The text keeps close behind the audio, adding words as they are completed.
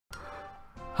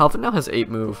Halvin now has 8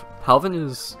 move. Halvin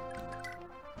is...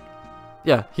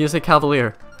 Yeah, he is a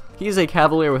Cavalier. He is a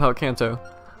Cavalier without Kanto.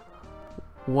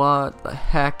 What the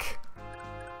heck?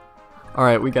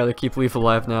 Alright, we gotta keep Leif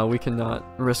alive now. We cannot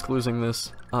risk losing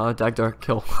this. Dagdar,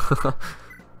 kill.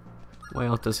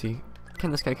 Well, does he... Can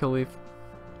this guy kill Leif?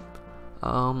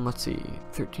 Let's see.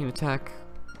 13 attack.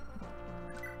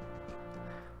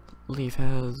 Leif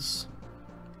has...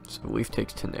 So Leif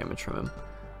takes 10 damage from him.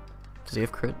 Does he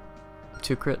have crit?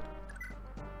 2 crit?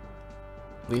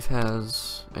 Leif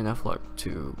has enough luck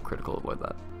to critical avoid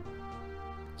that.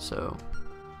 So...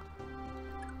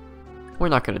 We're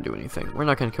not gonna do anything. We're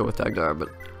not gonna kill with Dagdar, but...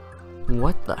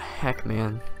 What the heck,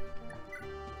 man?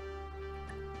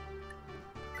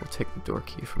 We'll take the door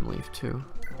key from Leif, too.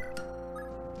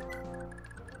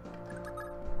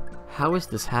 How is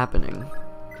this happening?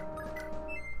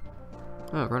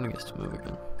 Oh, Ronan gets to move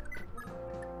again.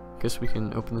 Guess we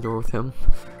can open the door with him.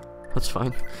 That's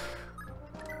fine.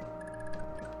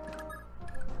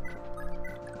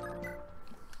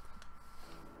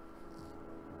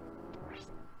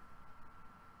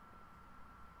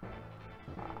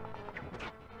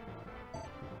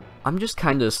 I'm just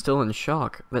kinda still in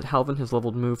shock that Halvin has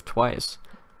leveled move twice.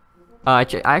 I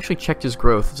actually checked his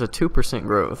growth. It's a 2%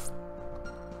 growth.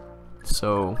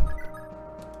 So...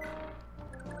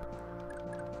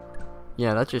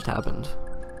 Yeah, that just happened.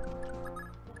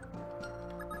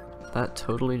 That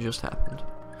totally just happened.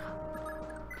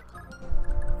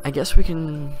 I guess we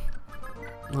can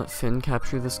let Finn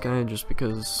capture this guy just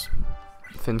because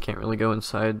Finn can't really go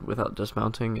inside without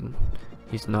dismounting, and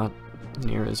he's not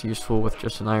near as useful with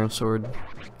just an iron sword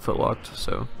footlocked,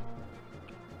 so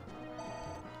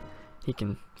he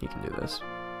can do this.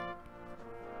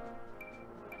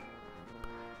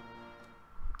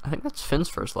 I think that's Finn's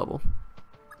first level.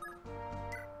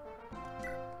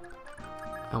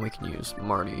 And we can use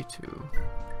Marty to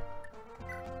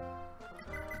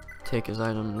take his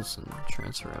items and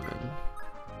transfer him and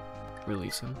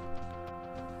release him.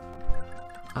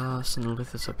 Send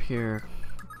Lithis up here.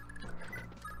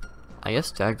 I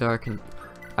guess Dagdar can...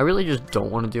 I really just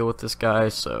don't want to deal with this guy,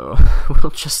 so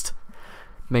we'll just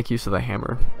make use of the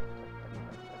hammer.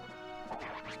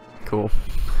 Cool.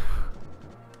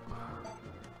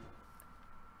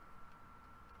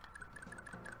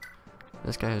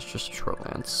 This guy has just a short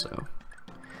lance, so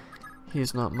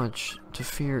he's not much to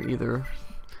fear either.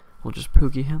 We'll just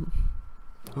poogie him.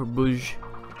 Or bouge.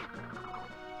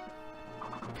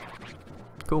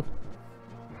 Cool.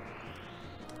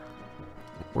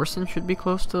 Orson should be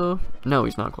close to... No,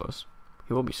 he's not close.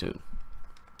 He will be soon.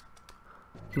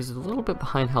 He's a little bit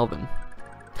behind Halvin.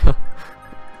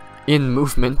 In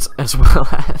movement, as well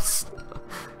as...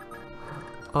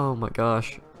 Oh my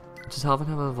gosh. Does Halvin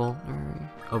have a vulnerary?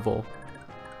 A vol.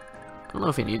 I don't know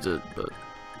if he needs it, but...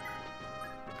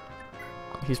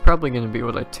 He's probably going to be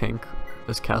what I tank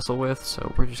this castle with,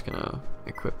 so we're just going to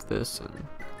equip this and...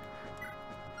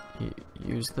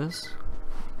 use this.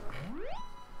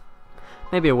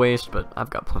 Maybe a waste, but I've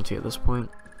got plenty at this point.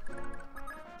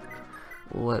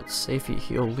 Let's Safety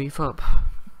heal Leif up.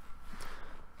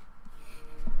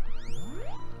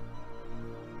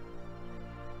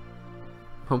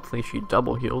 Hopefully she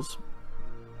double heals.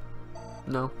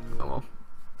 No? Oh well.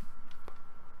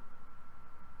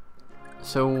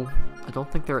 So, I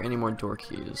don't think there are any more door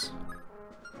keys.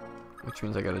 Which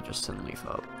means I gotta just send Leif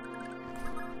up.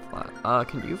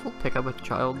 Can Evil pick up a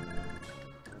child?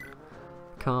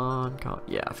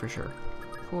 Yeah, for sure.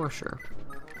 For sure.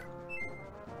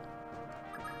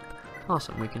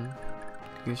 Awesome, we can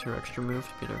use her extra move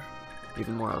to get her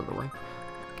even more out of the way.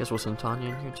 Guess we'll send Tanya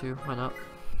in here too, why not?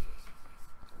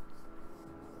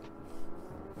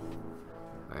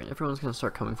 Alright, everyone's gonna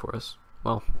start coming for us.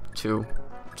 Well, two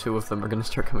of them are gonna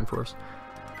start coming for us.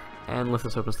 And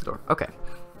Lithis opens the door. Okay,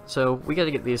 so we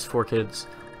gotta get these 4 kids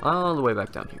all the way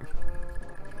back down here.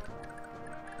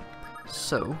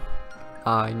 So,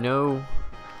 I know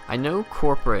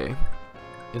Corpore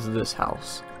is this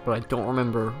house, but I don't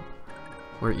remember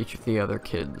where each of the other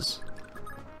kids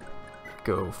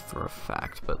go for a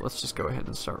fact, but let's just go ahead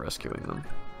and start rescuing them.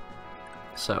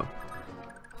 So,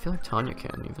 I feel like Tanya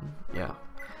can even, yeah.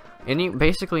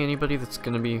 Basically anybody that's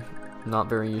gonna be not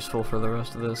very useful for the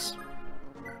rest of this,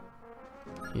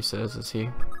 he says, as he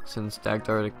sends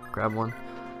Dagdar to grab one.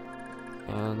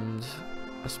 And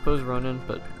I suppose Ronan,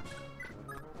 but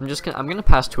I'm gonna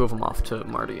pass 2 of them off to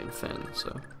Marty and Finn,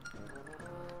 so.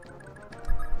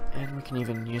 And we can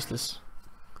even use this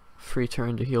free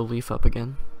turn to heal Leif up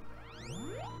again.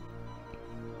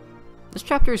 This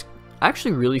chapter is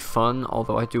actually really fun,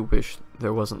 although I do wish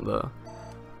there wasn't the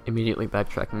immediately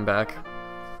backtracking back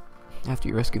after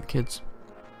you rescue the kids.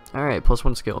 Alright,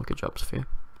 +1 skill. Good job, Sophia.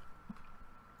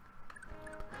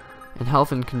 And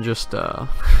Halvin can just do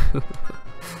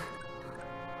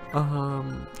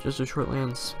short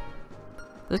lands.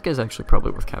 This guy's actually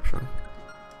probably worth capturing.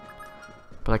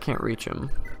 But I can't reach him.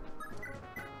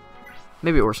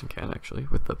 Maybe Orson can, actually,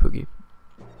 with the Poogie.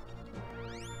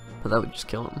 But that would just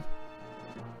kill him.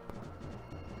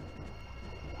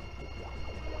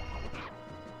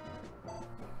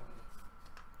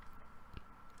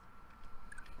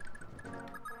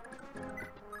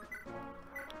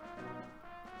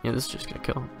 Yeah, this is just gonna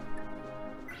kill him.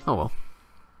 Oh well.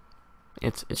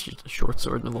 It's just a short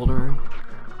sword in the Voldemort.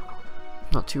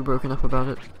 Not too broken up about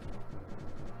it.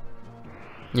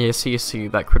 Yeah, see,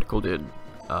 that critical did.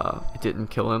 It didn't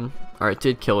kill him. Or it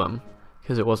did kill him,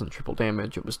 because it wasn't triple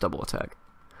damage, it was double attack.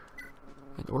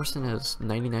 And Orson has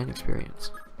 99 experience.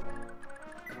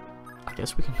 I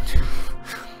guess we can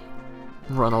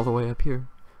run all the way up here.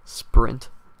 Sprint.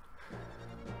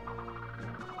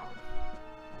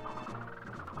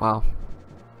 Wow.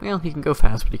 Well, he can go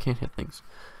fast, but he can't hit things.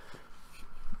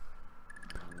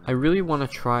 I really want to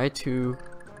try to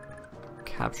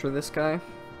capture this guy.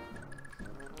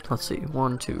 Let's see,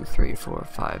 1, 2, 3, 4,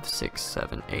 5, 6,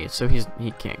 7, 8. So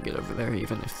he can't get over there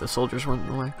even if the soldiers run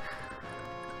away.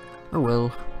 Oh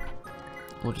well.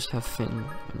 We'll just have Finn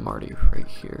and Marty right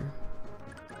here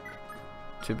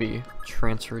to be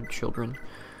transferred children.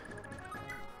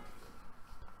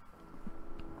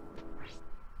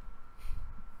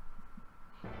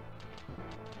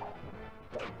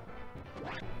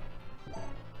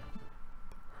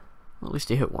 Well, at least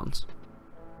he hit once.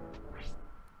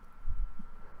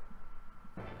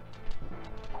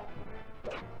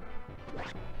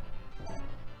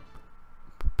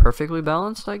 Perfectly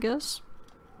balanced, I guess?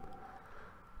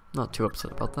 Not too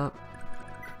upset about that.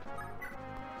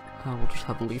 We'll just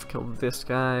have Leif kill this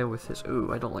guy with his...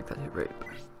 Ooh, I don't like that hit rate.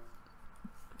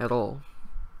 At all.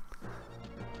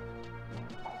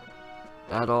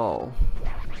 At all.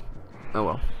 Oh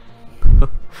well.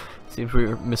 Seems we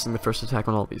were missing the first attack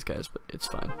on all these guys, but it's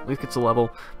fine. Leif gets a level.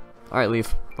 Alright,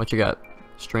 Leif, what you got?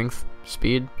 Strength,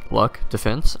 speed, luck,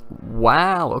 defense?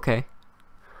 Wow, okay.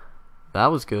 That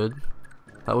was good.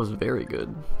 That was very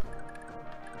good.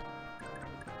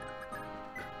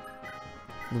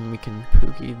 Then we can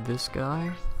Poogie this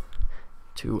guy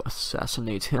to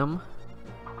assassinate him.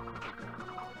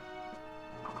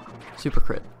 Super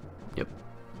crit. Yep.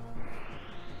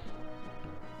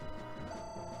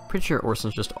 Pretty sure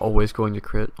Orson's just always going to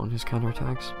crit on his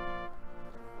counterattacks.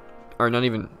 Or not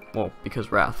even, well,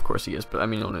 because Wrath, of course he is, but I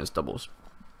mean on his doubles.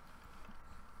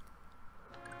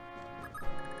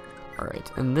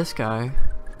 Alright, and this guy...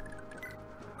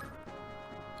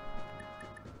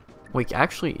 Wait,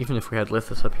 actually, even if we had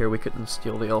Lithus up here, we couldn't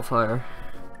steal the Elfire.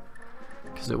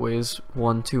 Because it weighs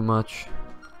 1 too much.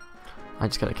 I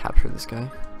just gotta capture this guy.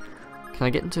 Can I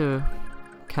get into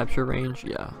capture range?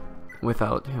 Yeah.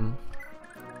 Without him.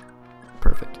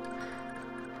 Perfect.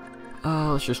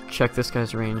 Let's just check this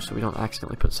guy's range so we don't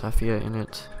accidentally put Saphia in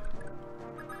it.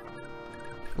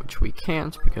 Which we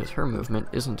can't because her movement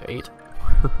isn't 8.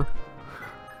 I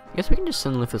guess we can just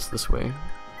send Lithus this way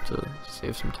to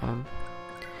save some time.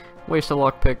 Waste a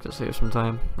lockpick to save some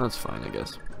time. That's fine, I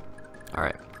guess.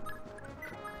 Alright.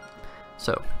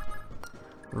 So,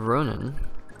 Ronan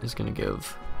is going to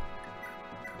give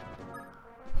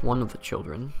one of the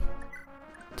children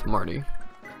to Marty.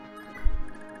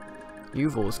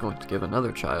 Yuval is going to give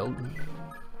another child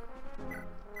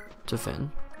to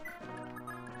Finn.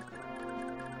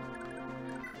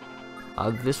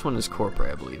 This one is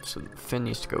Corpore, I believe, so Finn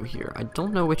needs to go here. I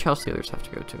don't know which house the others have to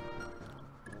go to.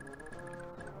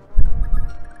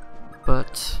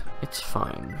 But it's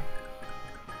fine.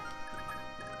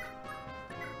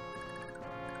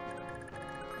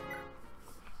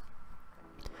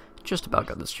 Just about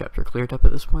got this chapter cleared up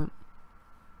at this point.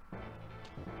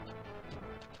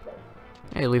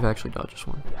 Hey, Leif actually dodges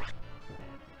one.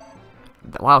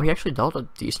 Wow, he actually dealt a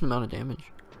decent amount of damage.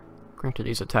 Granted,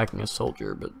 he's attacking a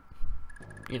soldier, but,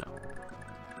 you know.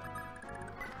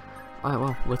 Alright,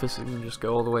 well, Lithus can just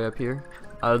go all the way up here.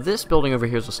 This building over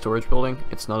here is a storage building.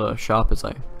 It's not a shop, as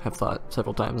I have thought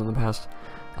several times in the past.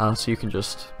 So you can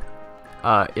just...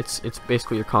 it's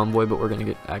basically your convoy, but we're going to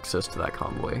get access to that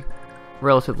convoy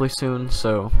relatively soon,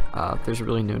 so there's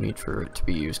really no need for it to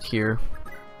be used here.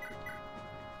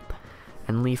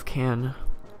 And Leif can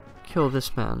kill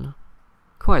this man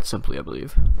quite simply, I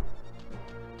believe.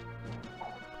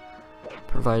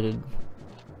 Provided...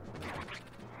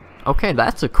 Okay,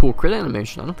 that's a cool crit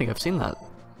animation. I don't think I've seen that.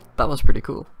 That was pretty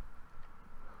cool.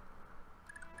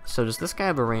 So does this guy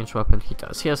have a ranged weapon? He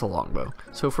does. He has a longbow.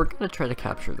 So if we're going to try to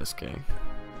capture this guy,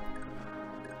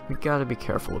 We gotta be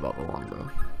careful about the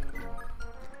longbow.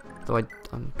 Though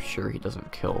I'm sure he doesn't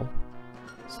kill.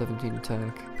 17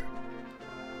 attack.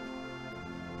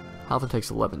 Halvin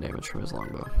takes 11 damage from his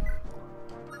longbow.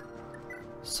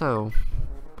 So,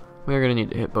 we're gonna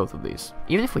need to hit both of these.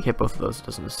 Even if we hit both of those, it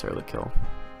doesn't necessarily kill.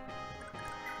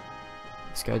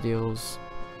 This guy deals...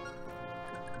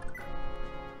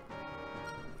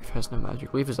 Leif has no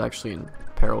magic. Leif is actually in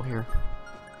peril here.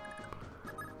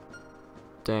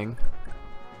 Dang.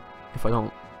 If I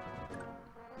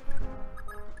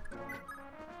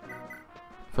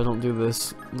don't do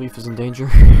this, Leif is in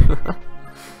danger.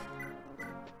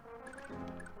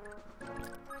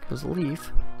 Because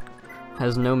Leif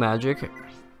has no magic,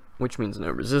 which means no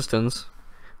resistance,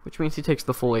 which means he takes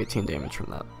the full 18 damage from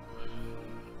that.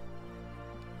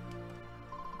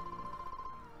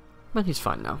 But he's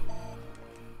fine now.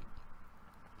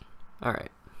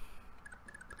 Alright.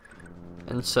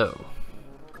 And so,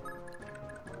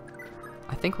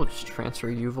 I think we'll just transfer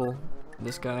Yuval,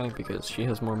 this guy, because she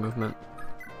has more movement.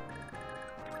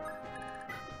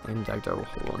 And Dagdar will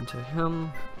hold on to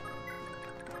him.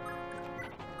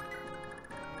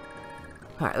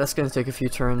 Alright, that's gonna take a few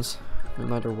turns, no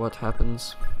matter what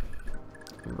happens.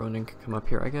 And Ronin can come up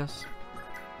here, I guess.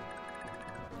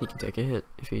 He can take a hit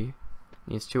if he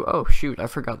needs to. Oh, shoot, I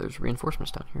forgot there's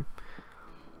reinforcements down here.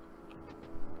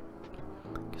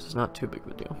 Guess it's not too big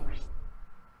of a deal.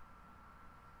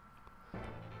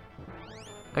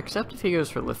 Except if he goes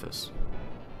for Lithus.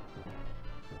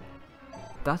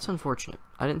 That's unfortunate.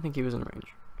 I didn't think he was in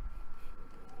range.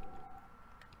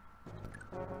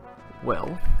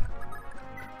 Well,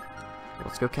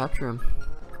 let's go capture him.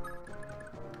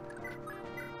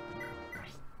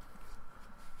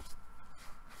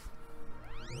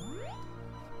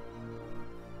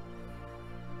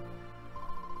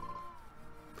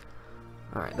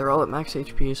 Alright, they're all at max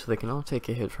HP, so they can all take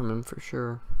a hit from him for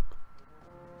sure.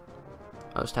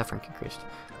 Oh, staff rank increased.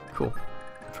 Cool.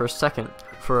 For a second,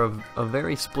 for a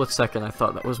very split second, I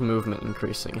thought that was movement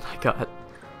increasing, and I got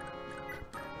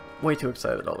way too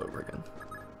excited all over again.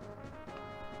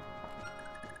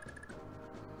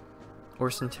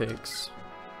 Orson takes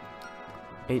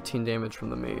 18 damage from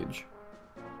the mage.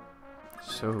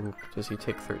 So, does he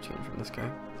take 13 from this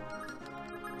guy?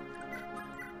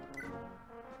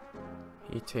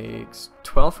 He takes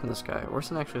 12 from this guy.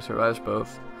 Orson actually survives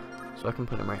both, so I can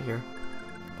put him right here.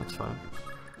 That's fine.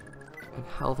 And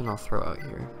Halvin I'll throw out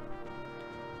here.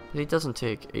 But he doesn't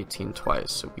take 18 twice,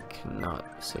 so we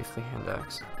cannot safely hand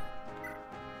axe.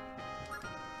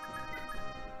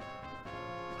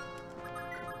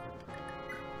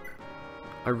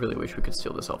 I really wish we could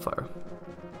steal this Hellfire.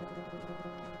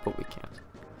 But we can't.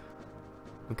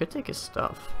 We could take his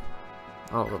stuff.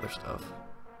 All his other stuff.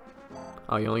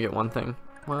 Oh, you only get one thing?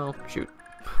 Well, shoot.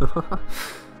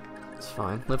 It's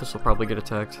fine. Leif will probably get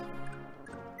attacked.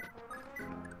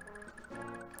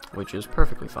 Which is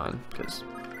perfectly fine, because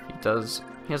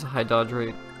he has a high dodge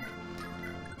rate.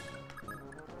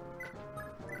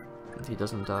 And he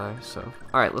doesn't die, so...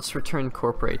 Alright, let's return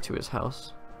Corpore to his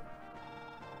house.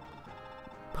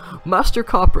 Master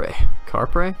Corpore!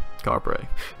 Corpore? Corpore.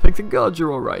 Thank the gods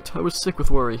you're alright. I was sick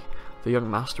with worry. The young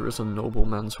master is a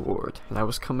nobleman's ward, and I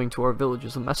was coming to our village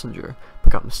as a messenger,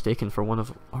 but got mistaken for one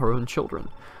of our own children.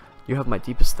 You have my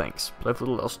deepest thanks, but I've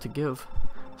little else to give.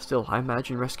 Still, I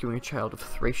imagine rescuing a child of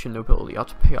Thracian nobility ought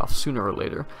to pay off sooner or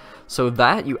later. So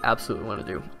that you absolutely want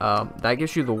to do. That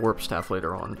gives you the warp staff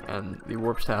later on, and the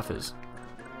warp staff is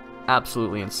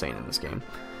absolutely insane in this game.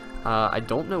 I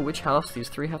don't know which house these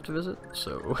three have to visit,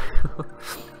 so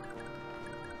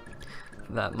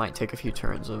that might take a few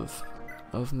turns of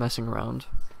messing around.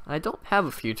 I don't have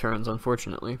a few turns,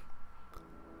 unfortunately,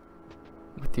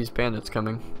 with these bandits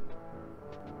coming.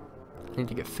 I need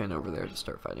to get Finn over there to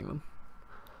start fighting them.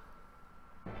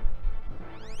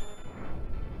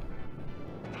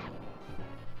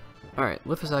 Alright,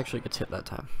 Lithus actually gets hit that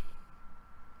time,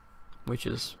 which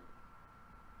is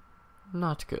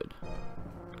not good.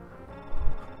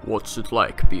 What's it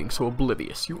like being so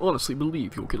oblivious? You honestly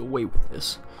believe you'll get away with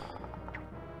this?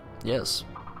 Yes.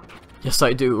 Yes,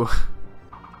 I do.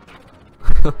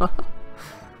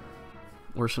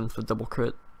 Orson with the double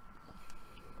crit.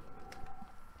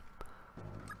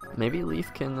 Maybe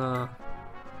Leif can,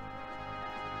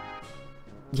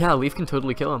 yeah, Leif can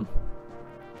totally kill him.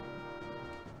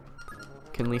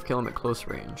 Can Leif kill him at close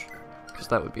range? Because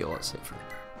that would be a lot safer.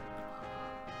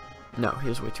 No, he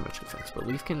has way too much defense, but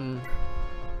Leif can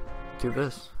do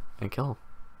this and kill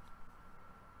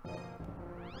him.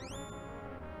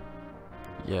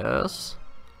 Yes.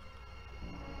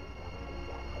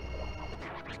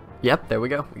 Yep, there we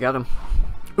go. We got him.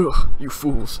 Ugh, you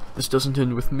fools. This doesn't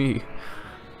end with me.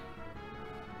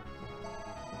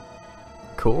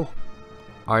 Cool.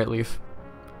 Alright, Leif.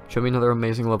 Show me another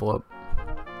amazing level up.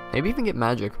 Maybe even get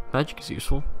magic. Magic is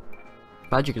useful.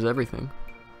 Magic is everything.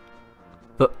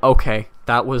 Okay,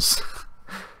 that was...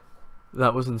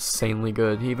 that was insanely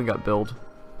good. He even got build.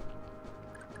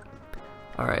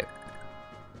 Alright.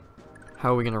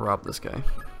 How are we gonna rob this guy?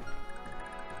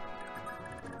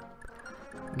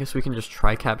 I guess we can just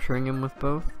try capturing him with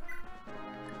both.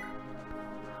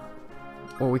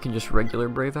 Or we can just regular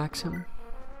Brave Axe him.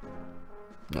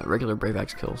 No, regular Brave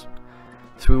Axe kills.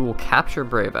 So we will capture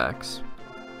Brave Axe,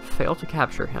 fail to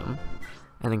capture him,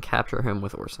 and then capture him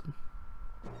with Orson.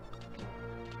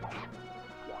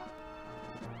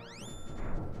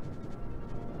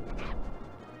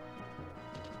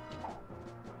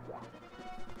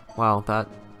 Wow, that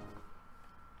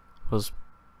was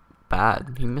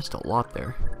bad. He missed a lot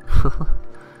there.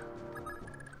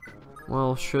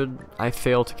 Well, should I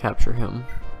fail to capture him?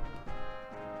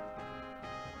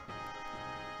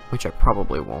 Which I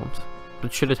probably won't.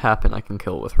 But should it happen, I can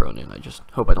kill with Ronin. I just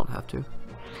hope I don't have to.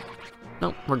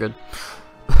 Nope, we're good.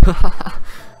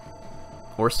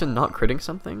 Orson not critting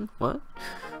something? What?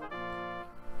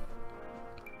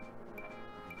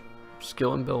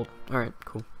 Skill and build. Alright,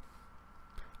 cool.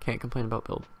 Can't complain about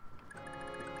build.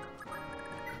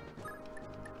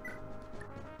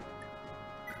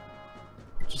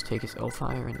 Just take his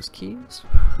L-Fire and his keys.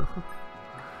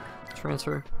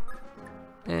 Transfer.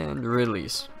 And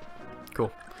release.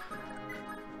 Cool.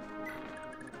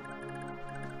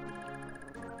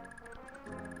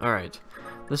 Alright.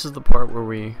 This is the part where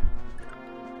we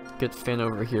get Finn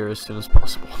over here as soon as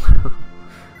possible.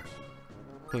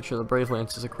 Make sure the Brave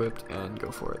Lance is equipped and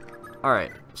go for it.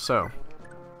 Alright, so.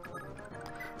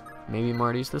 Maybe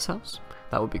Marty's this house?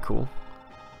 That would be cool.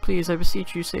 Please, I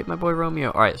beseech you, save my boy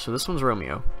Romeo. Alright, so this one's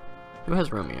Romeo. Who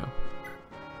has Romeo?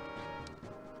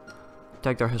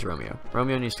 Dagdar has Romeo.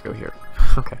 Romeo needs to go here.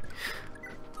 Okay.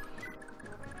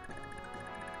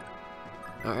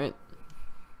 Alright.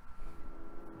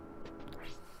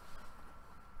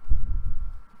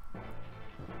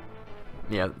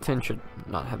 Yeah, Finn should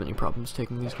not have any problems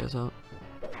taking these guys out.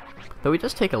 Though he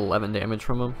does take 11 damage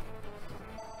from them,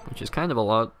 which is kind of a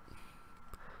lot.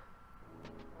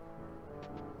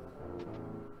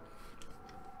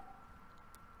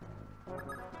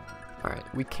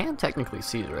 Alright, we can technically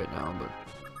see it right now, but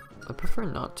I prefer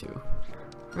not to.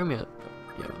 Romeo,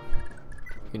 yeah,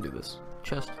 we can do this.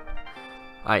 Chest.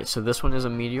 Alright, so this one is a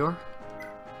Meteor,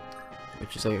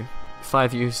 which is a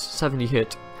 5 use, 70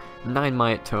 hit, 9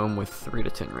 Might Tome with 3 to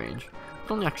 10 range. I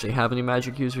don't actually have any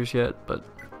magic users yet, but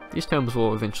these tomes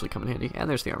will eventually come in handy. And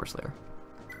there's the Armor Slayer.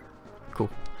 Cool.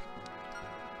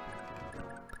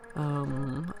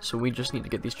 So we just need to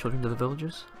get these children to the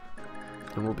villages,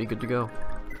 and we'll be good to go.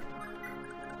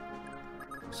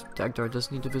 So Dagdar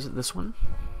does need to visit this one.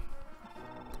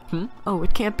 Oh,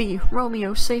 it can't be!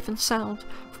 Romeo, safe and sound!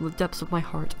 From the depths of my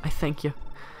heart, I thank you.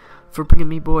 For bringing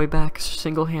me boy back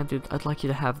single-handed, I'd like you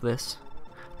to have this.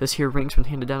 This here ring's been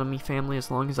handed down to me family as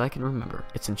long as I can remember.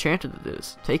 It's enchanted, it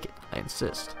is. Take it, I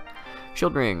insist.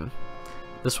 Shield ring.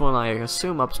 This one I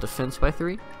assume ups defense by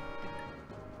 3?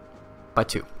 By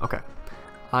 2, okay.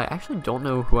 I actually don't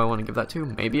know who I want to give that to.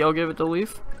 Maybe I'll give it to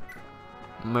Leif?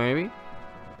 Maybe?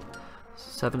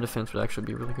 7 defense would actually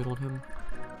be really good on him.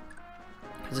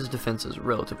 Because his defense is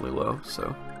relatively low,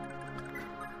 so...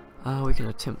 we can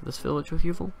attempt this village with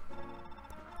Yuval.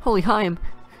 Holy Haim!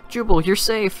 Jubal, you're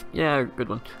safe! Yeah, good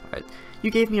one. Alright. You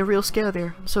gave me a real scare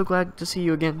there. I'm so glad to see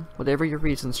you again. Whatever your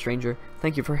reason, stranger.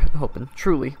 Thank you for helping,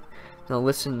 truly. Now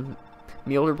listen,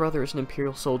 my older brother is an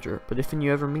Imperial soldier, but if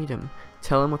you ever meet him,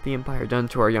 tell him what the Empire done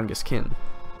to our youngest kin.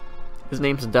 His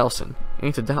name's Delson.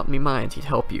 Ain't a doubt in me mind he'd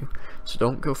help you, so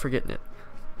don't go forgetting it.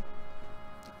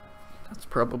 That's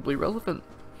probably relevant.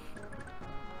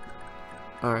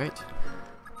 Alright.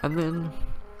 And then...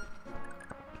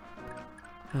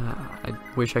 I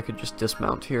wish I could just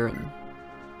dismount here and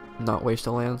not waste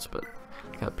a lance, but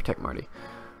I gotta protect Marty.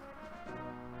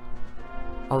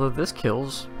 Although this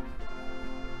kills,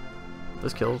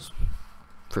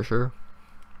 for sure.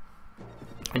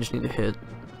 I just need to hit,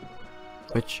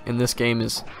 which in this game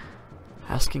is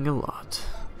asking a lot.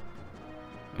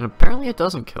 And apparently it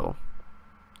doesn't kill.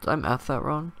 Did I math that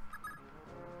wrong?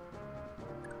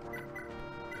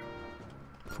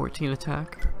 14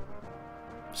 attack,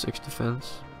 6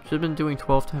 defense. Should have been doing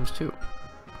 12 times 2.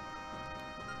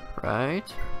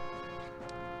 Right?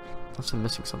 Unless I'm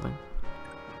missing something.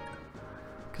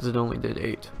 Because it only did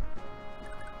 8.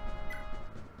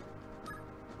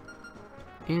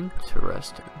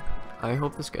 Interesting. I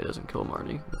hope this guy doesn't kill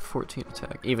Marty with 14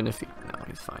 attack. Even if he... No,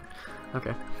 he's fine.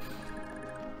 Okay.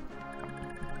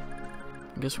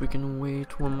 I guess we can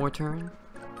wait one more turn.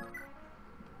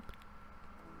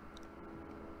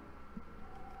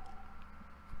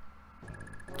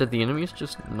 Did the enemies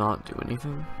just not do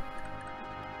anything?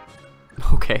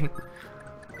 Okay.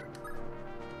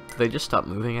 Did they just stop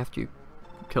moving after you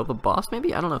kill the boss,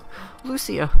 maybe? I don't know.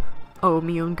 Lucia! Oh,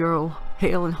 me own girl.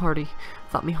 Hale and hearty.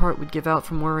 Thought me heart would give out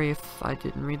from worry if I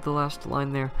didn't read the last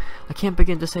line there. I can't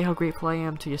begin to say how grateful I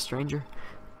am to you, stranger.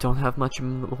 Don't have much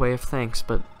in the way of thanks,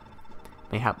 but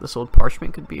mayhap this old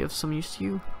parchment could be of some use to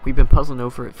you. We've been puzzling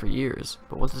over it for years,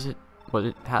 but what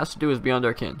it has to do is beyond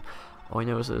our kin. All I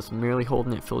know is that it's merely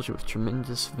holding it fills you with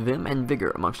tremendous vim and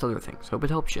vigor, amongst other things. Hope it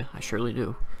helps you. I surely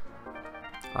do.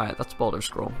 Alright, that's Baldur's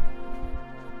Scroll.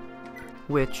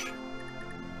 Which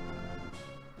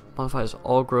modifies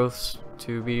all growths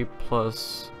to be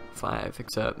 +5,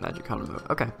 except magic counter move.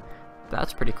 Okay,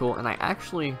 that's pretty cool, and I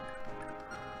actually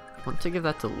want to give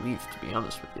that to Leif, to be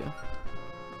honest with you.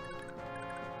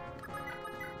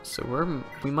 So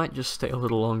we might just stay a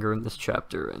little longer in this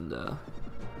chapter and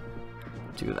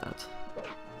do that.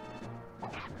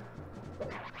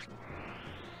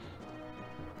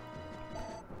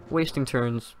 Wasting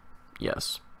turns,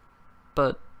 yes,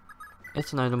 but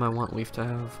it's an item I want Leif to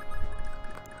have,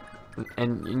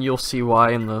 and you'll see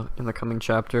why in the coming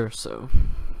chapter. So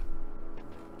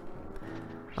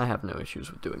I have no issues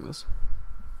with doing this,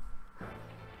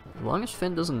 as long as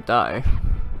Finn doesn't die,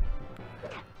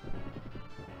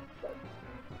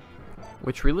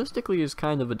 which realistically is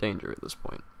kind of a danger at this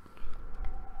point.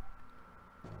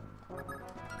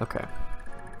 Okay.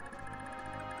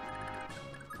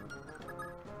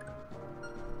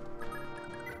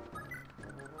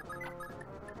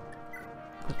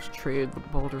 Let's trade the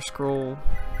Baldur Scroll.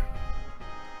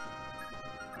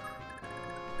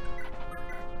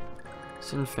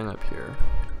 Send Finn up here.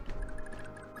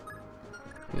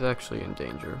 He's actually in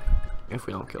danger if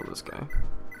we don't kill this guy.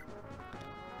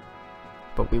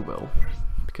 But we will,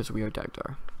 because we are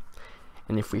Dagdar.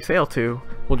 And if we fail to,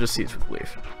 we'll just cease with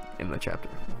Leif in the chapter.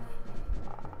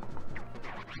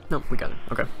 No, we got it.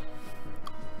 Okay.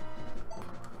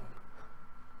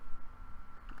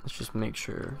 Let's just make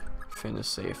sure Finn is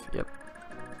safe. Yep.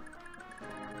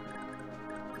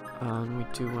 And we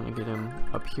do want to get him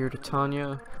up here to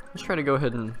Tanya. Let's try to go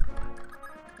ahead and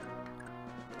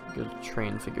get a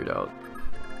train figured out.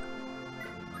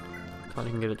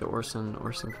 Tanya can get it to Orson.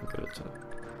 Orson can get it to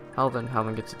Halvin.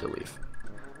 Halvin gets it to Leif.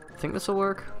 I think this will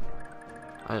work.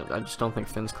 I just don't think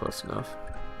Finn's close enough.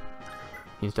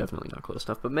 He's definitely not close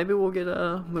enough, but maybe we'll get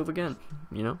a move again,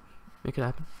 you know? Make it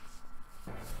happen.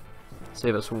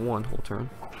 Save us one whole turn.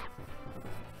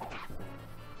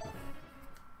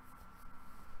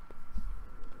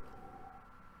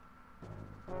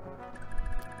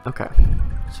 Okay,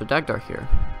 so Dagdar here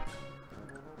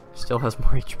still has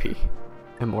more HP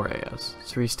and more AS,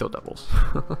 so he still doubles.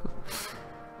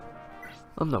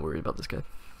 I'm not worried about this guy.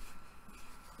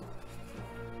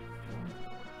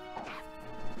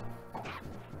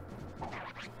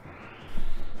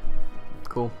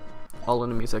 Cool. All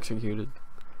enemies executed.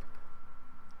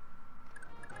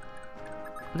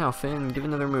 Now Finn, give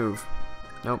another move.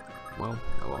 Nope. Well,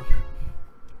 oh well.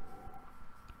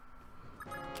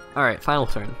 Alright, final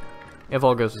turn. If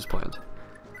all goes as planned.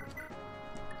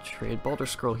 Trade Baldur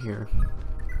Scroll here.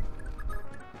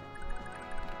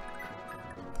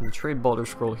 And trade Baldur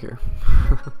Scroll here.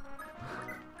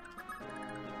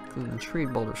 And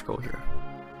trade Baldur Scroll here.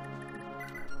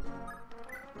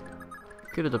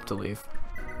 Get it up to Leif.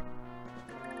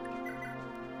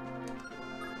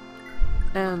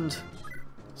 And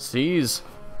seize,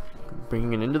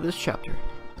 bringing an end to this chapter.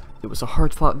 It was a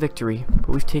hard-fought victory, but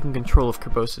we've taken control of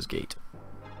Kerbos's Gate.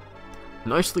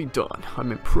 Nicely done.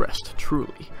 I'm impressed,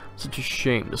 truly. Such a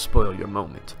shame to spoil your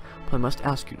moment, but I must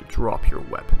ask you to drop your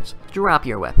weapons. Drop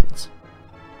your weapons.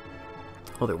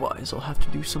 Otherwise, I'll have to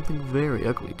do something very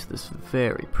ugly to this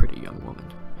very pretty young woman.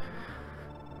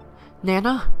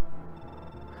 Nana?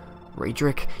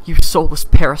 Raedric, you soulless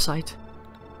parasite.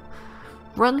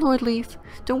 Run, Lord Leif.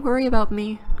 Don't worry about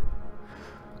me.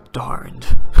 Darned.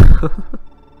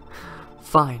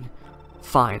 Fine.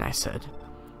 Fine, I said.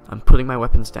 I'm putting my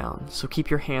weapons down, so keep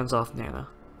your hands off Nana.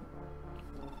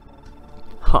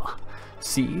 Ha!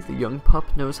 See, the young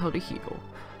pup knows how to heal.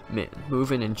 Men,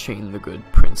 move in and chain the good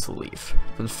Prince Leif,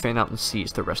 then fan out and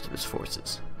seize the rest of his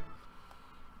forces.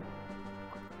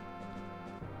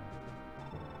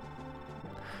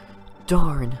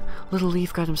 Darn! Little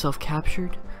Leif got himself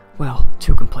captured? Well,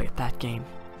 two can play at that game.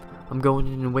 I'm going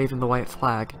in and waving the white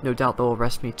flag. No doubt they'll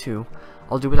arrest me too.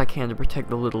 I'll do what I can to protect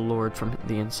the little lord from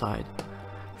the inside.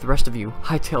 The rest of you,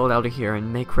 hightail it out of here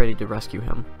and make ready to rescue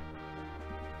him.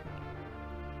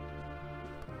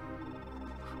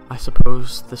 I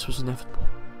suppose this was inevitable.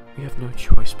 We have no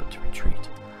choice but to retreat.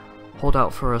 Hold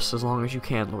out for us as long as you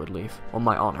can, Lord Leif. On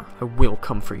my honor, I will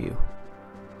come for you.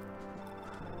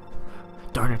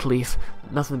 Darn it, Leif.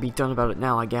 Nothing to be done about it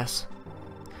now, I guess.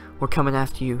 We're coming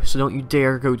after you, so don't you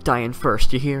dare go dying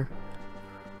first, you hear?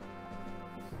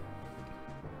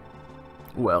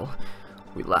 Well,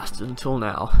 we lasted until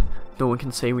now. No one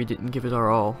can say we didn't give it our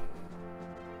all.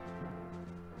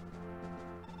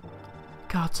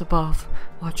 Gods above,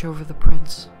 watch over the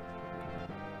prince.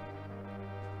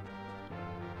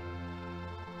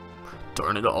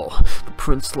 Darn it all. The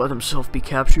prince let himself be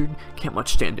captured. Can't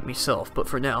much stand it myself, but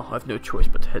for now, I've no choice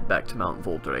but to head back to Mount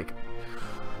Voldrake.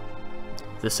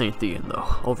 This ain't the end,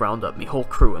 though. I'll round up me whole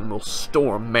crew and we'll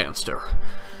storm Manster.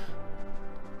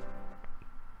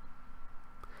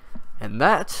 And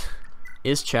that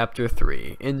is Chapter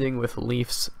 3, ending with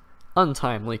Leif's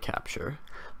untimely capture.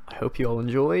 I hope you all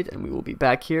enjoyed, and we will be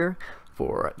back here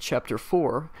for Chapter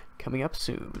 4 coming up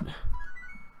soon.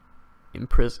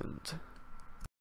 Imprisoned.